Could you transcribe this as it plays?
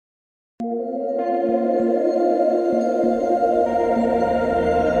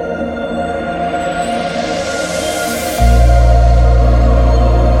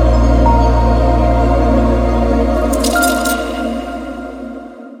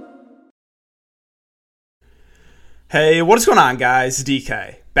Hey, what is going on, guys?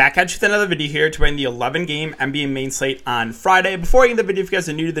 DK. Back at you with another video here to bring the 11-game NBA main slate on Friday. Before I get into the video, if you guys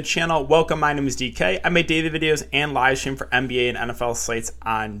are new to the channel, welcome. My name is DK. I make daily videos and live stream for NBA and NFL slates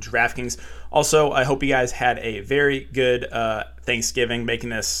on Draftkings. Also, I hope you guys had a very good Thanksgiving, making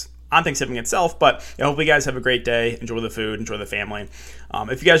this on Thanksgiving itself, but I hope you guys have a great day. Enjoy the food, enjoy the family.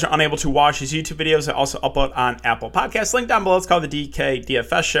 If you guys are unable to watch these YouTube videos, I also upload on Apple Podcasts. Link down below. It's called the DK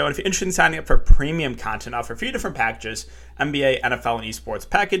DFS Show. And if you're interested in signing up for premium content, I offer a few different packages: NBA, NFL, and esports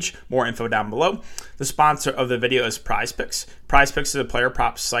package. More info down below. The sponsor of the video is PrizePicks. PrizePicks is a player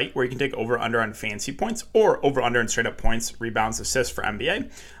prop site where you can take over/under on fantasy points or over/under on straight up points, rebounds, assists for NBA.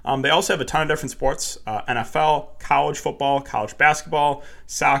 They also have a ton of different sports: NFL, college football, college basketball,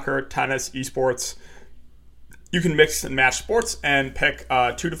 soccer, tennis, esports. You can mix and match sports and pick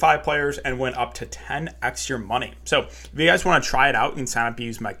 2 to 5 players and win up to 10x your money. So if you guys want to try it out, you can sign up and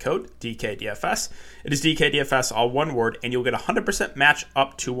use my code DKDFS. It is DKDFS, all one word, and you'll get a 100% match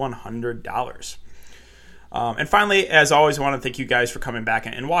up to $100. And finally, as always, I want to thank you guys for coming back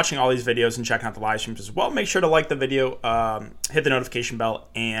and watching all these videos and checking out the live streams as well. Make sure to like the video, hit the notification bell,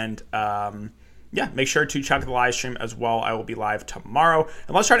 and make sure to check the live stream as well. I will be live tomorrow.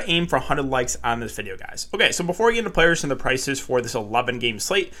 And let's try to aim for 100 likes on this video, guys. Okay, so before we get into players and the prices for this 11-game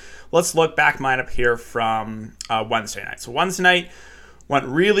slate, let's look back mine up here from Wednesday night. So Wednesday night went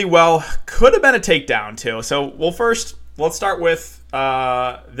really well. Could have been a takedown, too. So, well, first, let's start with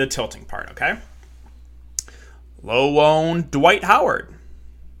the tilting part, okay? Low-owned Dwight Howard.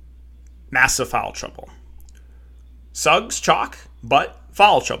 Massive foul trouble. Suggs, chalk, but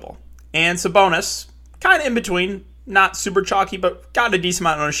foul trouble. And Sabonis, kind of in between, not super chalky, but got a decent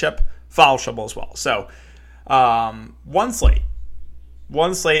amount of ownership, foul trouble as well. So, one slate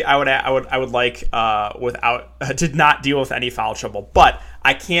I would like did not deal with any foul trouble, but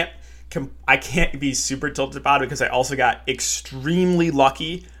I can't be super tilted about it because I also got extremely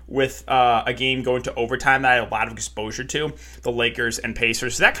lucky with a game going to overtime that I had a lot of exposure to, the Lakers and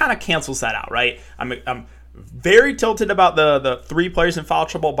Pacers. So that kind of cancels that out, right? I'm very tilted about the 3 players in foul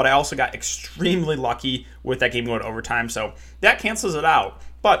trouble, but I also got extremely lucky with that game going to overtime, so that cancels it out.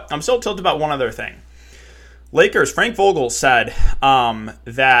 But I'm still tilted about one other thing. Lakers, Frank Vogel said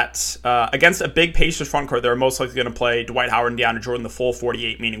that against a big Pacers front court, they're most likely going to play Dwight Howard and DeAndre Jordan the full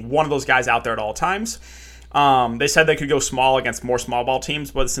 48, meaning one of those guys out there at all times. They said they could go small against more small ball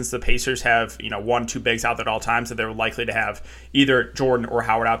teams, but since the Pacers have 1-2 bigs out there at all times, that they're likely to have either Jordan or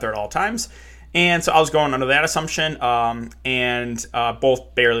Howard out there at all times. And so I was going under that assumption, and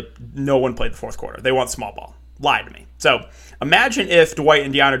no one played the fourth quarter. They want small ball. Lied to me. So imagine if Dwight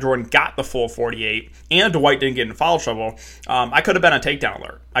and DeAndre Jordan got the full 48 and Dwight didn't get in foul trouble. I could have been a takedown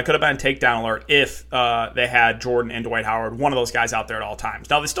alert. If they had Jordan and Dwight Howard, one of those guys out there at all times.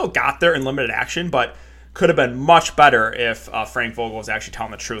 Now, they still got there in limited action, but could have been much better if Frank Vogel was actually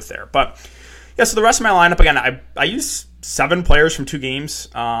telling the truth there. But yeah, so the rest of my lineup, again, I used 7 players from 2 games.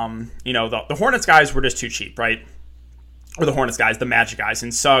 The Hornets guys were just too cheap, right? Or the Hornets guys, the Magic guys,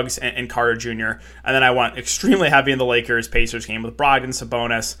 and Suggs and Carter Jr. And then I went extremely heavy in the Lakers-Pacers game with Brogdon,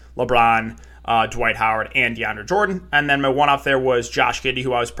 Sabonis, LeBron, Dwight Howard, and DeAndre Jordan. And then my one-off there was Josh Giddey,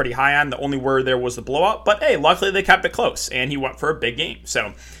 who I was pretty high on. The only word there was the blowout. But, hey, luckily they kept it close, and he went for a big game.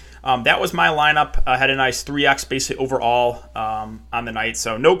 So that was my lineup. I had a nice 3x basically overall on the night,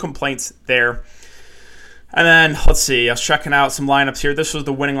 so no complaints there. And then, let's see, I was checking out some lineups here. This was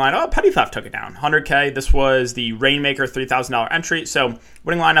the winning line. Oh, Petty Theft took it down, 100K. This was the Rainmaker $3,000 entry. So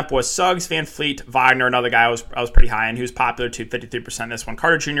winning lineup was Suggs, Van Fleet, Wagner, another guy I was pretty high in. He was popular too, 53% this one.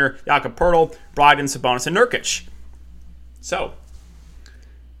 Carter Jr., Jakob Poeltl, Brogdon, Sabonis, and Nurkic. So,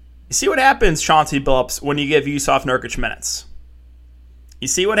 you see what happens, Chauncey Billups, when you give Yusuf Nurkic minutes. You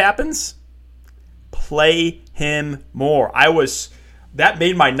see what happens? Play him more. That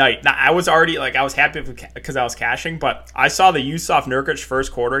made my night. Now, I was already, I was happy because I was cashing, but I saw the Yusuf Nurkic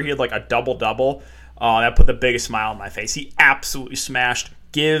first quarter. He had, a double-double. That put the biggest smile on my face. He absolutely smashed.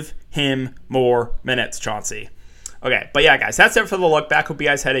 Give him more minutes, Chauncey. Okay, but yeah, guys, that's it for the look back. Hope you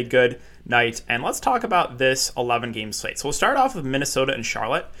guys had a good night. And let's talk about this 11-game slate. So we'll start off with Minnesota and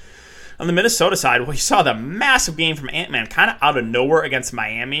Charlotte. On the Minnesota side, we saw the massive game from Ant-Man kind of out of nowhere against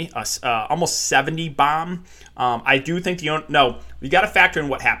Miami, almost 70 bomb. I do think you got to factor in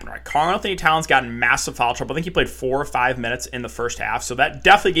what happened, right? Karl-Anthony Towns got in massive foul trouble. I think he played 4 or 5 minutes in the first half, so that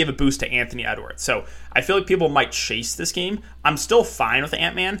definitely gave a boost to Anthony Edwards. So I feel like people might chase this game. I'm still fine with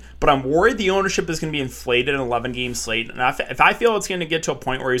Ant-Man, but I'm worried the ownership is going to be inflated in an 11-game slate. And if I feel it's going to get to a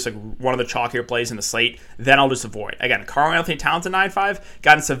point where he's one of the chalkier plays in the slate, then I'll just avoid. Again, Karl-Anthony Towns at 9.5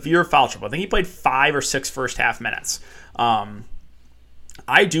 got in severe foul trouble. I think he played 5 or 6 first half minutes.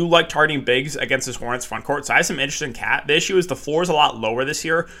 I do like targeting bigs against this Hornets front court, so I have some interest in Cat. The issue is the floor is a lot lower this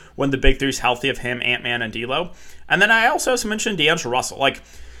year when the big three is healthy of him, Ant-Man, and D'Lo. And then I also have some interest in D'Angelo Russell. Like,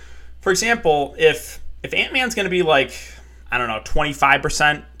 for example, if Ant-Man's going to be like, I don't know,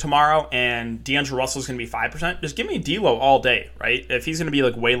 25% tomorrow, and D'Angelo Russell's going to be 5%, just give me D'Lo all day, right? If he's going to be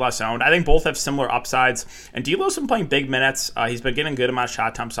like way less owned. I think both have similar upsides, and D'Lo's been playing big minutes. He's been getting a good amount of shot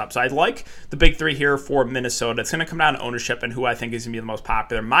attempts up. So I like the big three here for Minnesota. It's going to come down to ownership and who I think is going to be the most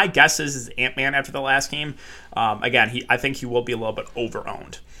popular. My guess is Ant-Man after the last game. Again, I think he will be a little bit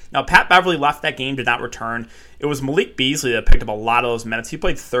over-owned. Now, Pat Beverly left that game, did not return. It was Malik Beasley that picked up a lot of those minutes. He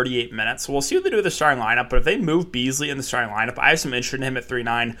played 38 minutes. So we'll see what they do with the starting lineup. But if they move Beasley in the starting lineup, I have some interest in him at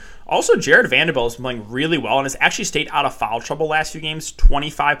 3.9. Also, Jared Vanderbilt has been playing really well and has actually stayed out of foul trouble last few games,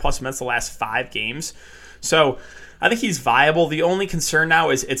 25-plus minutes the last 5 games. So I think he's viable. The only concern now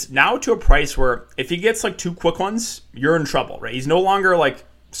is it's now to a price where if he gets like 2 quick ones, you're in trouble, right? He's no longer like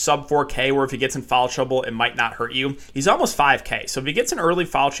sub 4K, where if he gets in foul trouble, it might not hurt you. He's almost 5K. So if he gets in early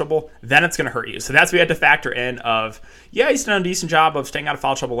foul trouble, then it's going to hurt you. So that's what we had to factor in of, yeah, he's done a decent job of staying out of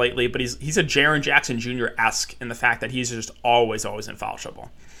foul trouble lately, but he's a Jaren Jackson Jr.-esque in the fact that he's just always in foul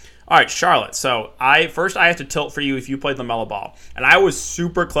trouble. All right, Charlotte. So I have to tilt for you if you played LaMelo Ball. And I was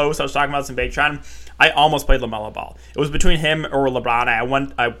super close. I was talking about some Patreon. I almost played LaMelo Ball. It was between him or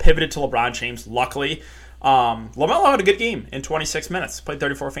LeBron. I pivoted to LeBron James, luckily. LaMelo had a good game in 26 minutes. Played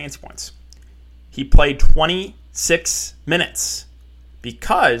 34 fantasy points. He played 26 minutes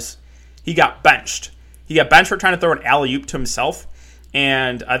because he got benched. He got benched for trying to throw an alley-oop to himself,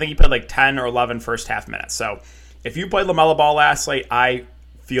 and I think he played like 10 or 11 first half minutes. So if you played LaMelo Ball last night, I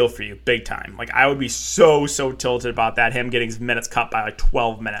feel for you big time. Like, I would be so tilted about that, him getting his minutes cut by like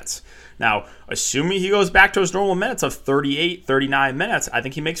 12 minutes. Now, assuming he goes back to his normal minutes of 38, 39 minutes, I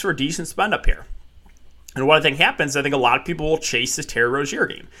think he makes for a decent spend up here. And what I think happens, I think a lot of people will chase this Terry Rozier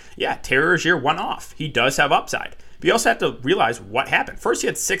game. Yeah, Terry Rozier went off. He does have upside. But you also have to realize what happened. First, he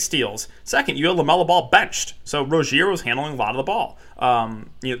had 6 steals. Second, you had LaMelo Ball benched. So Rozier was handling a lot of the ball,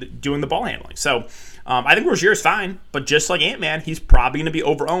 doing the ball handling. So I think Rozier is fine, but just like Ant-Man, he's probably going to be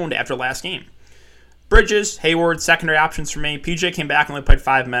over-owned after last game. Bridges, Hayward, secondary options for me. PJ came back and only played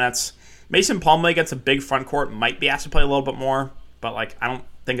 5 minutes. Mason Plumlee against a big front court might be asked to play a little bit more, but I don't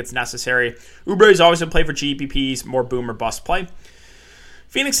think it's necessary. Oubre's always been played for GPPs, more boom or bust play.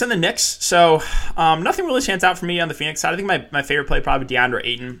 Phoenix and the Knicks, so nothing really stands out for me on the Phoenix side. I think my favorite play probably DeAndre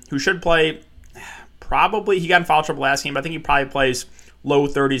Ayton, who should play probably, he got in foul trouble last game, but I think he probably plays low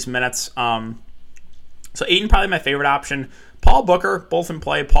 30s minutes. So Ayton probably my favorite option. Paul Booker, both in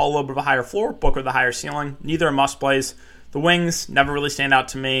play. Paul a little bit of a higher floor, Booker the higher ceiling. Neither are must plays. The wings never really stand out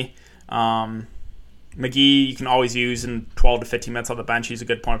to me. McGee, you can always use in 12 to 15 minutes on the bench. He's a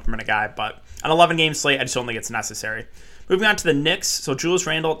good point per minute guy, but an 11-game slate, I just don't think it's necessary. Moving on to the Knicks, so Julius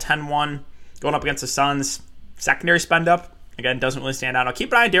Randle, 10-1, going up against the Suns. Secondary spend up, again, doesn't really stand out. I'll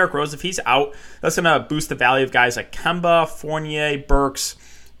keep an eye on Derrick Rose. If he's out, that's going to boost the value of guys like Kemba, Fournier, Burks,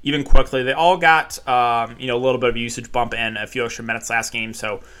 even quickly. They all got a little bit of a usage bump and a few extra minutes last game,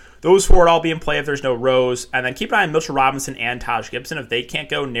 so those 4 would all be in play if there's no Rose. And then keep an eye on Mitchell Robinson and Taj Gibson. If they can't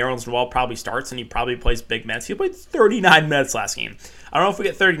go, Nerlens Noel probably starts, and he probably plays big minutes. He played 39 minutes last game. I don't know if we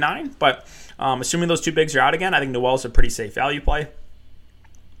get 39, but assuming those 2 bigs are out again, I think Noel's a pretty safe value play.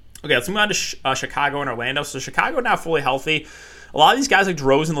 Okay, let's move on to Chicago and Orlando. So Chicago now fully healthy. A lot of these guys like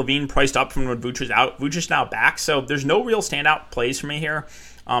DeRozan and Levine priced up from when Vooch was out. Vooch is now back, so there's no real standout plays for me here.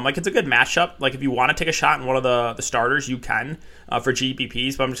 It's a good matchup. Like, if you want to take a shot in one of the starters, you can for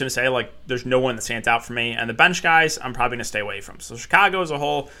GPPs. But I'm just going to say, there's no one that stands out for me. And the bench guys, I'm probably going to stay away from. So Chicago as a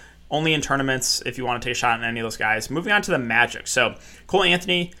whole, only in tournaments if you want to take a shot in any of those guys. Moving on to the Magic. So Cole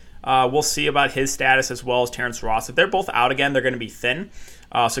Anthony, we'll see about his status as well as Terrence Ross. If they're both out again, they're going to be thin.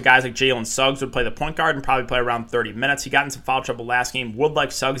 So guys like Jalen Suggs would play the point guard and probably play around 30 minutes. He got in some foul trouble last game. Would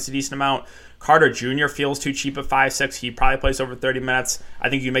like Suggs a decent amount. Carter Jr. feels too cheap at 5'6". He probably plays over 30 minutes. I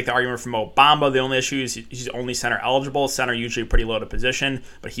think you can make the argument for Mo Bamba. The only issue is he's only center eligible. Center usually a pretty loaded position,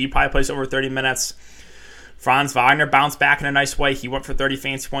 but he probably plays over 30 minutes. Franz Wagner bounced back in a nice way. He went for 30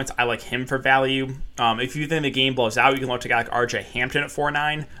 fantasy points. I like him for value. If you think the game blows out, you can look to a guy like RJ Hampton at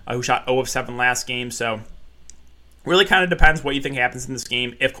 4.9, who shot 0 of 7 last game. So really kind of depends what you think happens in this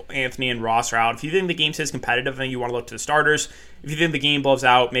game if Anthony and Ross are out. If you think the game stays competitive, then you want to look to the starters. If you think the game blows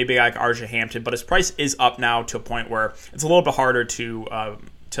out, maybe like RJ Hampton. But his price is up now to a point where it's a little bit harder to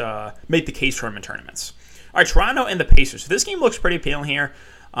make the case for him in tournaments. All right, Toronto and the Pacers. So this game looks pretty appealing here.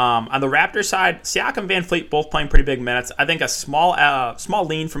 On the Raptors side, Siakam and Van Fleet both playing pretty big minutes. I think a small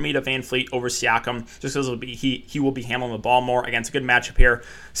lean for me to Van Fleet over Siakam, just because he will be handling the ball more. Again, it's a good matchup here.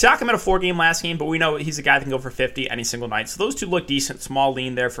 Siakam had a 4-game last game, but we know he's a guy that can go for 50 any single night. So those two look decent. Small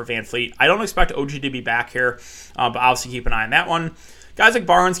lean there for Van Fleet. I don't expect OG to be back here, but obviously keep an eye on that one. Guys like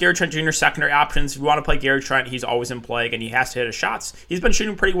Barnes, Gary Trent Jr., secondary options. If you want to play Gary Trent, he's always in play. Again, he has to hit his shots. He's been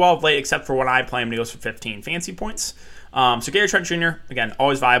shooting pretty well of late, except for when I play him, he goes for 15 fancy points. So Gary Trent Jr., again,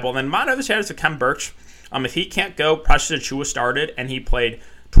 always viable. And then my other side is Kem Birch. If he can't go, Precious Achiuwa started, and he played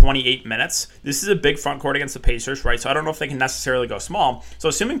 28 minutes. This is a big front court against the Pacers, right? So I don't know if they can necessarily go small. So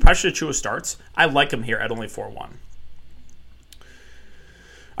assuming Precious Achiuwa starts, I like him here at only 4-1.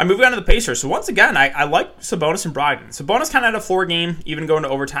 I'm moving on to the Pacers. So once again, I like Sabonis and Brogdon. Sabonis kind of had a floor game, even going to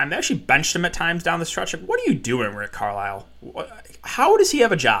overtime. They actually benched him at times down the stretch. Like, what are you doing, Rick Carlisle? How does he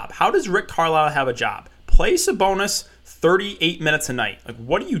have a job? How does Rick Carlisle have a job? Play Sabonis 38 minutes a night. Like,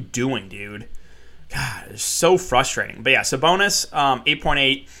 what are you doing, dude? God, it's so frustrating. But yeah, Sabonis,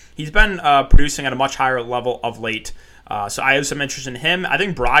 8.8. He's been producing at a much higher level of late. So I have some interest in him. I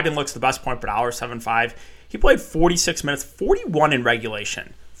think Brogdon looks the best point per dollar, 7.5. He played 46 minutes, 41 in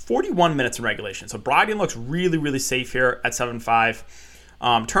regulation. 41 minutes in regulation. So Brogdon looks really, really safe here at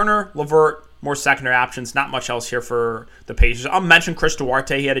 7.5. Turner, LeVert, more secondary options. Not much else here for the Pacers. I'll mention Chris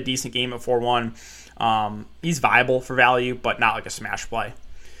Duarte. He had a decent game at 4-1. He's viable for value, but not like a smash play.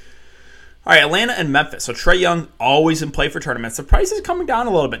 All right, Atlanta and Memphis. So Trae Young, always in play for tournaments. The price is coming down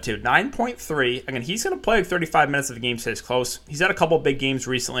a little bit too, 9.3. Again, he's going to play like 35 minutes if the game stays close. He's had a couple big games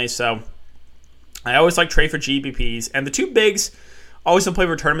recently, so I always like Trae for GPPs. And the two bigs always in play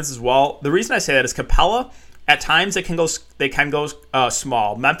for tournaments as well. The reason I say that is Capella, at times they can go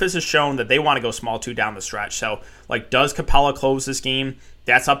small. Memphis has shown that they want to go small too down the stretch. So, like, does Capella close this game?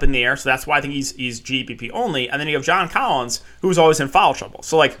 That's up in the air. So that's why I think he's GPP only. And then you have John Collins, who's always in foul trouble.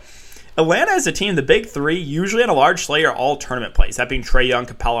 So, like, Atlanta as a team, the big three, usually on a large slate, are all tournament plays. That being Trae Young,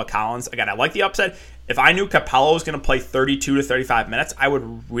 Capella, Collins. Again, I like the upside. If I knew Capella was going to play 32 to 35 minutes, I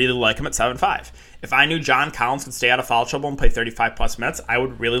would really like him at 7.5. If I knew John Collins could stay out of foul trouble and play 35-plus minutes, I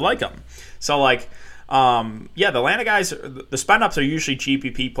would really like him. So, like, the Atlanta guys, the spend-ups are usually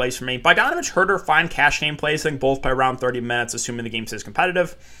GPP plays for me. Bogdanovich, Herter, fine cash game plays. I think both by around 30 minutes, assuming the game stays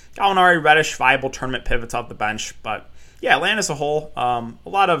competitive. Gallinari, Reddish, viable tournament pivots off the bench. But, yeah, Atlanta as a whole, a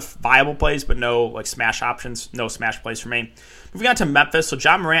lot of viable plays, but no, like, smash options, no smash plays for me. Moving on to Memphis, so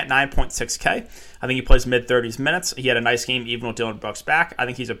John Morant, 9.6K. I think he plays mid-30s minutes. He had a nice game even with Dylan Brooks back. I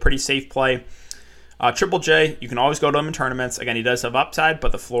think he's a pretty safe play. Triple J, you can always go to him in tournaments. Again, he does have upside,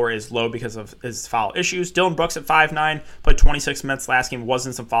 but the floor is low because of his foul issues. Dylan Brooks at 5'9", played 26 minutes last game, was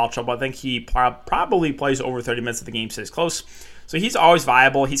in some foul trouble. I think he probably plays over 30 minutes if the game stays close. So he's always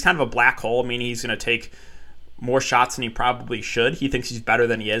viable. He's kind of a black hole, meaning he's going to take more shots than he probably should. He thinks he's better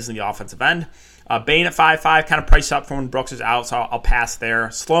than he is in the offensive end. Bane at 5'5", kind of priced up for when Brooks is out, so I'll pass there.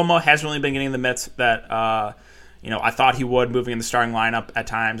 Slow-mo hasn't really been getting the minutes that I thought he would, moving in the starting lineup at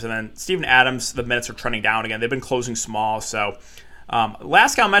times. And then Steven Adams, the minutes are trending down again. They've been closing small. So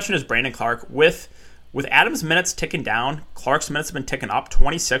last guy I'll mention is Brandon Clark. With Adams' minutes ticking down, Clark's minutes have been ticking up,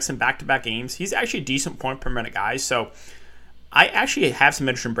 26 in back-to-back games. He's actually a decent point-per-minute guy. So I actually have some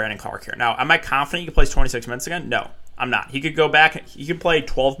interest in Brandon Clark here. Now, am I confident he can play 26 minutes again? No, I'm not. He could go back. He could play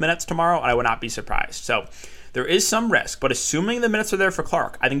 12 minutes tomorrow, and I would not be surprised. So there is some risk. But assuming the minutes are there for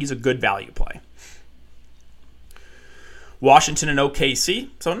Clark, I think he's a good value play. Washington and OKC.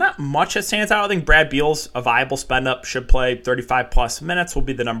 So not much that stands out. I think Brad Beal's a viable spend-up. Should play 35-plus minutes. Will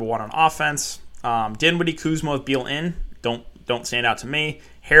be the number one on offense. Dinwiddie, Kuzma with Beal in. Don't stand out to me.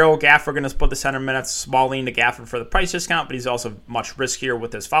 Harrell, Gafford going to split the center minutes. Small lean to Gafford for the price discount, but he's also much riskier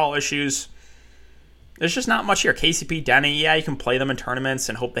with his foul issues. There's just not much here. KCP, Denny, yeah, you can play them in tournaments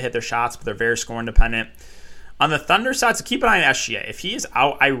and hope they hit their shots, but they're very score dependent. On the Thunder side, so keep an eye on SGA. If he is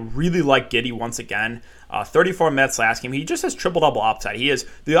out, I really like Giddey once again. 34 minutes last game. He just has triple-double upside.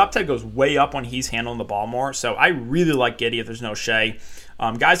 The upside goes way up when he's handling the ball more, so I really like Giddey if there's no Shea.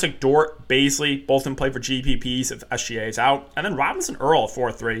 Guys like Dort, Baisley, both in play for GPPs if SGA is out. And then Robinson Earl at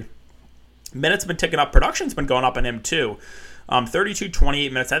 4-3. Minutes have been ticking up. Production's been going up on him too. 32,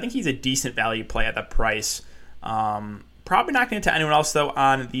 28 minutes. I think he's a decent value play at that price. Probably not going to anyone else, though,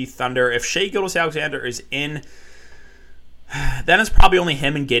 on the Thunder. If Shea Gilgeous-Alexander is in, then it's probably only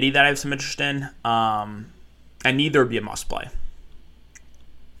him and Giddey that I have some interest in. And neither would be a must-play.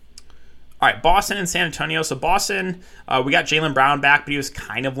 All right, Boston and San Antonio. So Boston, we got Jaylen Brown back, but he was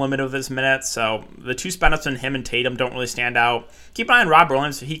kind of limited with his minutes. So the two spend-ups in him and Tatum don't really stand out. Keep an eye on Rob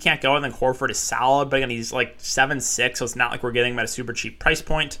Williams. If he can't go, I think Horford is solid. But again, he's like 7'6", so it's not like we're getting him at a super cheap price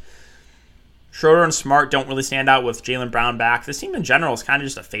point. Schroeder and Smart don't really stand out with Jaylen Brown back. This team in general is kind of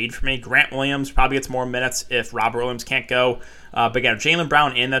just a fade for me. Grant Williams probably gets more minutes if Robert Williams can't go. But again, if Jaylen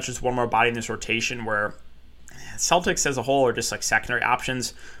Brown in, that's just one more body in this rotation where Celtics as a whole are just like secondary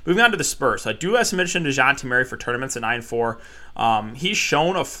options. Moving on to the Spurs. So I do have some mention to DeJounte Murray for tournaments at 9-4. He's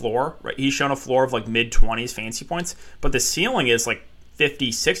shown a floor, right? He's shown a floor of like mid-20s fantasy points, but the ceiling is like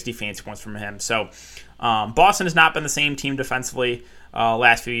 50, 60 fantasy points from him. So Boston has not been the same team defensively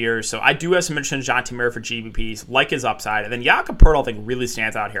last few years. So I do have some mention to DeJounte Murray for GBPs, like his upside. And then Jakob Poeltl, I think, really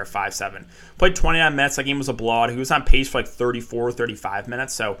stands out here, 5'7". Played 29 minutes. That game was a blowout. He was on pace for like 34, 35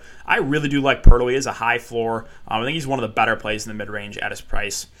 minutes. So I really do like Poeltl. He is a high floor. I think he's one of the better plays in the mid-range at his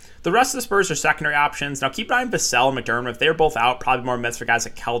price. The rest of the Spurs are secondary options. Now keep an eye on Vassell and McDermott. If they're both out, probably more minutes for guys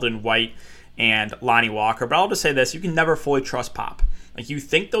like Keldon, White, and Lonnie Walker. But I'll just say this, you can never fully trust Pop. Like, you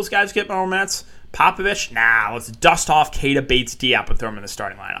think those guys get more minutes? Popovich? Nah, let's dust off Keita Bates-Diop and throw him in the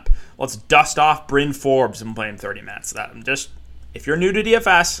starting lineup. Let's dust off Bryn Forbes and play him 30 minutes. If you're new to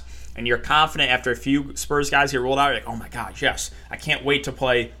DFS and you're confident after a few Spurs guys get ruled out, you're like, oh my gosh, yes, I can't wait to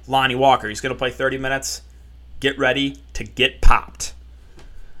play Lonnie Walker. He's going to play 30 minutes. Get ready to get popped.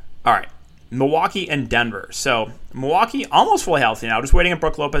 All right. Milwaukee and Denver. So Milwaukee almost fully healthy now, just waiting on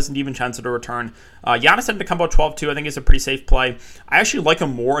Brook Lopez and DiVincenzo to return. Giannis Antetokounmpo 12-2. I think is a pretty safe play. I actually like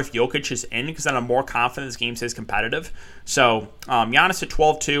him more if Jokic is in because then I'm more confident this game stays competitive. So Giannis at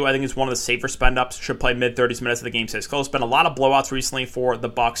 12-2, I think is one of the safer spend ups. Should play mid-30s minutes of the game stays close. Been a lot of blowouts recently for the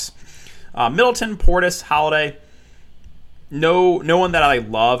Bucks. Middleton, Portis, Holiday. No one that I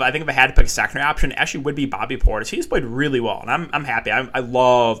love. I think if I had to pick a secondary option, it actually would be Bobby Portis. He's played really well, and I'm happy. I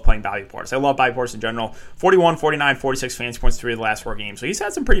love playing Bobby Portis. I love Bobby Portis in general. 41, 49, 46 fantasy points 3 of the last 4 games. So he's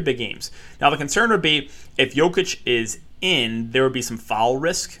had some pretty big games. Now, the concern would be if Jokic is in, there would be some foul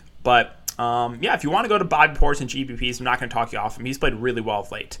risk. But, if you want to go to Bobby Portis and GPPs, I'm not going to talk you off him. He's played really well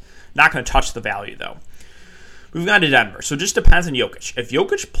of late. Not going to touch the value, though. Moving on to Denver. So it just depends on Jokic. If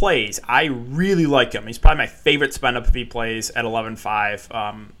Jokic plays, I really like him. He's probably my favorite spend up if he plays at 11.5.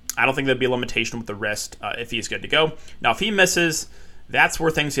 I don't think there'd be a limitation with the wrist if he's good to go. Now, if he misses, that's where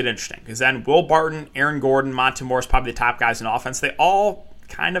things get interesting. Because then Will Barton, Aaron Gordon, Monte Morris, probably the top guys in offense. They all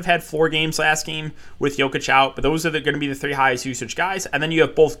kind of had 4 games last game with Jokic out, but those are going to be the 3 highest usage guys. And then you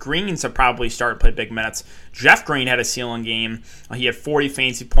have both Greens that probably start to play big minutes. Jeff Green had a ceiling game. He had 40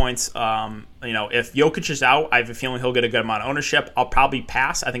 fantasy points. If Jokic is out, I have a feeling he'll get a good amount of ownership. I'll probably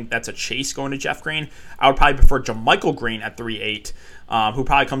pass. I think that's a chase going to Jeff Green. I would probably prefer JaMychal Green at 3.8, who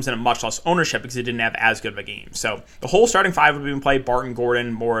probably comes in at much less ownership because he didn't have as good of a game. So the whole starting 5 would be in play: Barton,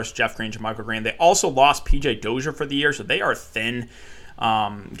 Gordon, Morris, Jeff Green, JaMychal Green. They also lost PJ Dozier for the year, so they are thin.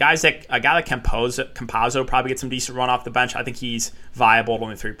 A guy like Campazzo probably get some decent run off the bench. I think he's viable at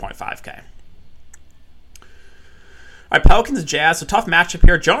only 3.5K. All right, Pelicans, Jazz, a tough matchup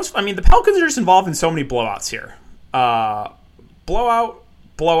here. The Pelicans are just involved in so many blowouts here. Blowout.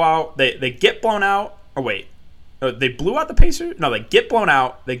 They get blown out. Or wait, they blew out the Pacers? No, they get blown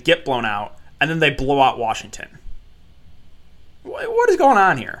out. And then they blow out Washington. What is going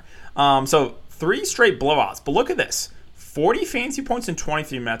on here? So 3 straight blowouts. But look at this. 40 fantasy points in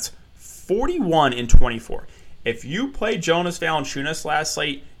 23 minutes, 41 in 24. If you played Jonas Valanciunas last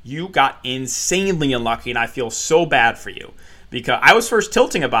slate, you got insanely unlucky, and I feel so bad for you. Because I was first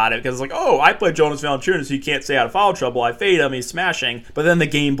tilting about it because it's like, oh, I played Jonas Valanciunas, so you can't stay out of foul trouble. I fade him, he's smashing, but then the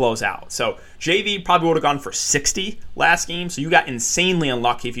game blows out. So JV probably would have gone for 60 last game, so you got insanely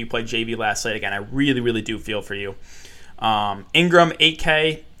unlucky if you played JV last slate. Again, I really, really do feel for you. Ingram,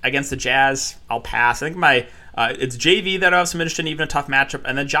 8K against the Jazz. I'll pass. I think it's JV that I have some interest in, even a tough matchup,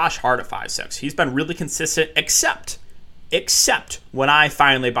 and then Josh Hart at 5.6. He's been really consistent, except when I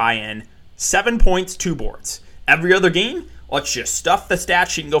finally buy in. 7 points, 2 boards. Every other game, let's just stuff the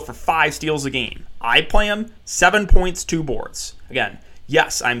stat sheet and go for 5 steals a game. I play him 7 points, 2 boards. Again,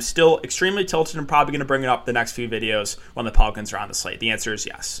 yes, I'm still extremely tilted and probably going to bring it up the next few videos when the Pelicans are on the slate. The answer is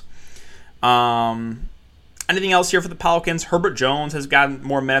yes. Anything else here for the Pelicans? Herbert Jones has gotten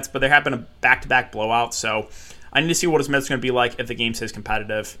more minutes, but there have been a back-to-back blowout, so I need to see what his minutes are going to be like if the game stays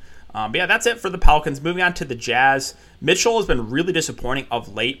competitive. But yeah, that's it for the Pelicans. Moving on to the Jazz. Mitchell has been really disappointing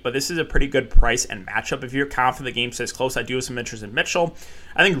of late, but this is a pretty good price and matchup. If you're confident the game stays close, I do have some interest in Mitchell.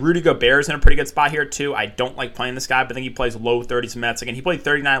 I think Rudy Gobert is in a pretty good spot here too. I don't like playing this guy, but I think he plays low 30s minutes. Again, he played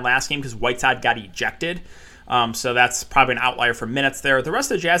 39 last game because Whiteside got ejected. So that's probably an outlier for minutes there. The rest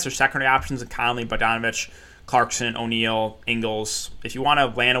of the Jazz are secondary options: Conley, Bogdanovich, Clarkson, O'Neal, Ingles. If you want to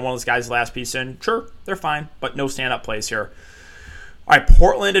land on one of those guys' last piece in, sure, they're fine, but no stand-up plays here. All right,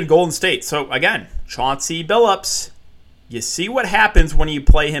 Portland and Golden State. So, again, Chauncey Billups. You see what happens when you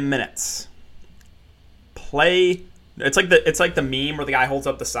play him minutes. It's like the meme where the guy holds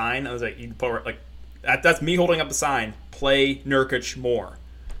up the sign. I was like, you can put like that's me holding up the sign. Play Nurkic more.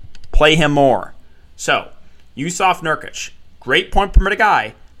 Play him more. So, Yusuf Nurkic, great point per minute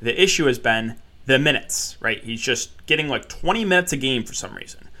guy. The issue has been the minutes, right? He's just getting like 20 minutes a game for some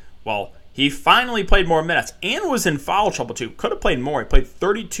reason. Well, he finally played more minutes and was in foul trouble too. Could have played more. He played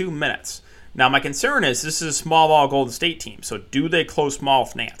 32 minutes. Now, my concern is this is a small ball Golden State team. So, do they close small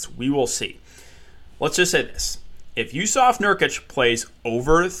with Nance? We will see. Let's just say this. If Yusuf Nurkic plays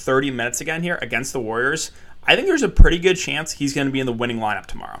over 30 minutes again here against the Warriors, I think there's a pretty good chance he's going to be in the winning lineup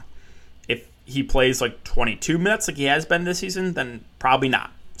tomorrow. If he plays like 22 minutes like he has been this season, then probably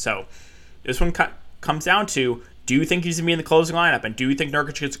not. So this one comes down to, do you think he's going to be in the closing lineup, and do you think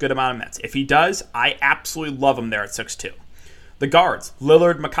Nurkic gets a good amount of minutes? If he does, I absolutely love him there at 6'2". The guards,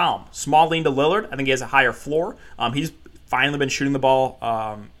 Lillard, McCollum. Small lean to Lillard. I think he has a higher floor. He's finally been shooting the ball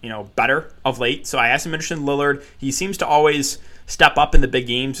better of late. So I asked him interested in Lillard. He seems to always step up in the big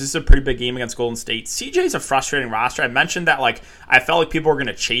games. This is a pretty big game against Golden State. CJ's a frustrating roster. I mentioned that I felt like people were going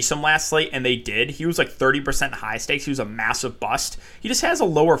to chase him last slate, and they did. He was like 30% high stakes. He was a massive bust. He just has a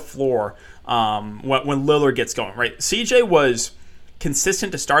lower floor when Lillard gets going, right? CJ was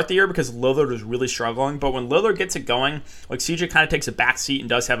consistent to start the year because Lillard was really struggling, but when Lillard gets it going, like CJ kind of takes a back seat and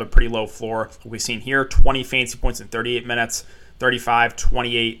does have a pretty low floor. We've seen here 20 fancy points in 38 minutes, 35,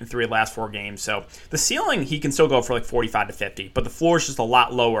 28 in 3 of the last 4 games. So the ceiling, he can still go for like 45 to 50, but the floor is just a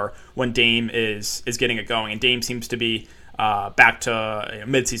lot lower when Dame is getting it going, and Dame seems to be back to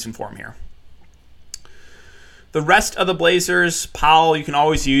midseason form here. The rest of the Blazers, Powell, you can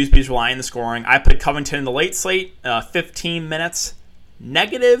always use because he's relying on the scoring. I put Covington in the late slate, 15 minutes,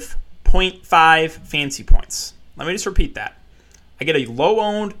 negative 0.5 fancy points. Let me just repeat that. I get a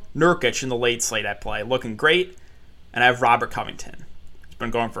low-owned Nurkic in the late slate I play, looking great, and I have Robert Covington. He's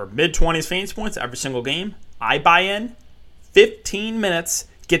been going for mid-20s fantasy points every single game. I buy in, 15 minutes,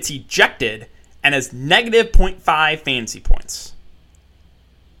 gets ejected, and has negative 0.5 fantasy points.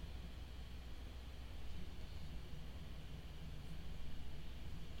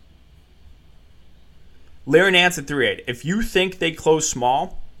 Larry Nance at 3.8. If you think they close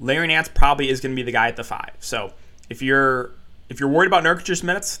small, Larry Nance probably is going to be the guy at the 5. So if you're worried about Nurkic's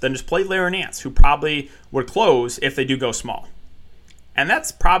minutes, then just play Larry Nance, who probably would close if they do go small. And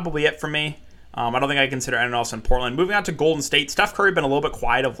that's probably it for me. I don't think I consider anyone else in Portland. Moving on to Golden State, Steph Curry been a little bit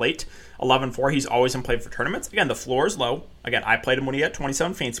quiet of late. 11-4, he's always in play for tournaments. Again, the floor is low. Again, I played him when he had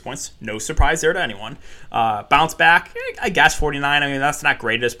 27 fantasy points. No surprise there to anyone. Bounce back, I guess 49. I mean, that's not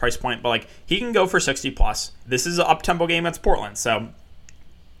great at his price point, but he can go for 60 plus. This is an up-tempo game against Portland, so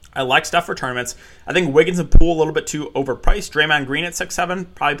I like Steph for tournaments. I think Wiggins and Poole a little bit too overpriced. Draymond Green at 6'7",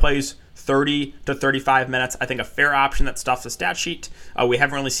 probably plays 30 to 35 minutes. I think a fair option that stuffs the stat sheet. We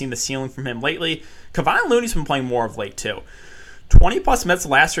haven't really seen the ceiling from him lately. Kevon Looney's been playing more of late too. 20-plus minutes the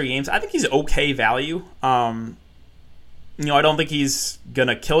last 3 games. I think he's okay value. I don't think he's going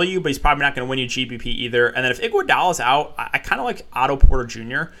to kill you, but he's probably not going to win you GPP either. And then if Iguodala's out, I kind of like Otto Porter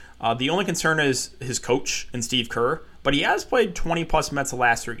Jr. The only concern is his coach and Steve Kerr, but he has played 20-plus minutes the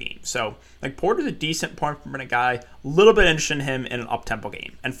last 3 games. So, Porter's a decent point per minute guy. A little bit interested in him in an up-tempo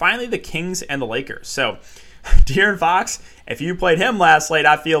game. And finally, the Kings and the Lakers. So, De'Aaron Fox, if you played him last slate,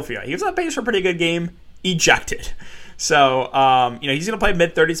 I feel for you. He was on pace for a pretty good game, ejected. So, he's going to play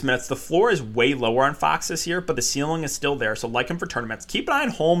mid-30s minutes. The floor is way lower on Fox this year, but the ceiling is still there. So, like him for tournaments. Keep an eye on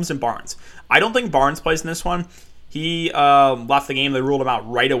Holmes and Barnes. I don't think Barnes plays in this one. He left the game. They ruled him out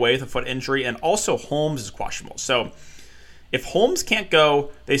right away with a foot injury. And also, Holmes is questionable. So, if Holmes can't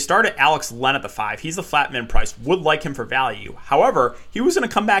go, they started Alex Len at the 5. He's the flat min price. Would like him for value. However, he was going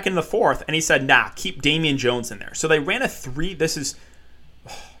to come back in the 4th, and he said, nah, keep Damian Jones in there. So they ran a 3. This is,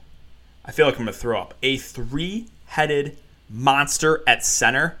 I feel like I'm going to throw up. A 3-headed monster at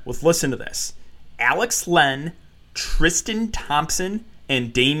center with, listen to this, Alex Len, Tristan Thompson,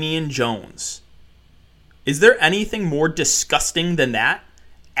 and Damian Jones. Is there anything more disgusting than that?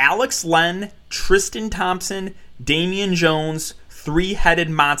 Alex Len, Tristan Thompson, Damian Jones, 3-headed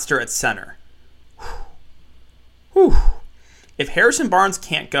monster at center. Whew. If Harrison Barnes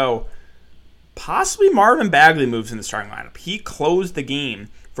can't go, possibly Marvin Bagley moves in the starting lineup. He closed the game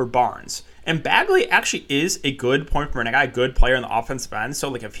for Barnes. And Bagley actually is a good point per minute guy, a good player in the offensive end.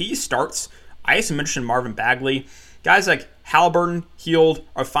 So, if he starts, I just mentioned Marvin Bagley. Guys like Halliburton, Heald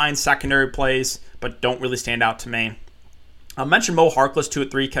are fine secondary plays, but don't really stand out to me. I'll mention Mo Harkless, too,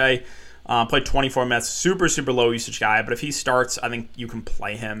 at 3K. Played 24 minutes. Super, super low usage guy. But if he starts, I think you can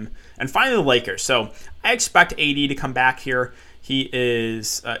play him. And finally, the Lakers. So I expect AD to come back here. He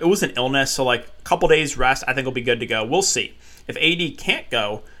is, it was an illness. So a couple days rest, I think he'll be good to go. We'll see. If AD can't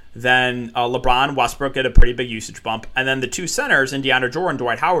go, Then LeBron, Westbrook get a pretty big usage bump. And then the two centers, in DeAndre Jordan,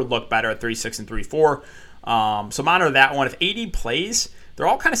 Dwight Howard, look better at 3.6 and 3.4. So monitor that one. If AD plays, they're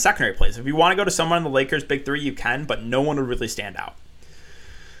all kind of secondary plays. If you want to go to someone in the Lakers' big three, you can, but no one would really stand out.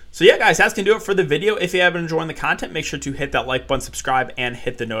 So yeah, guys, that's going to do it for the video. If you have been enjoying the content, make sure to hit that like button, subscribe, and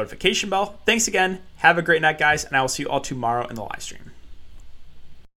hit the notification bell. Thanks again. Have a great night, guys, and I will see you all tomorrow in the live stream.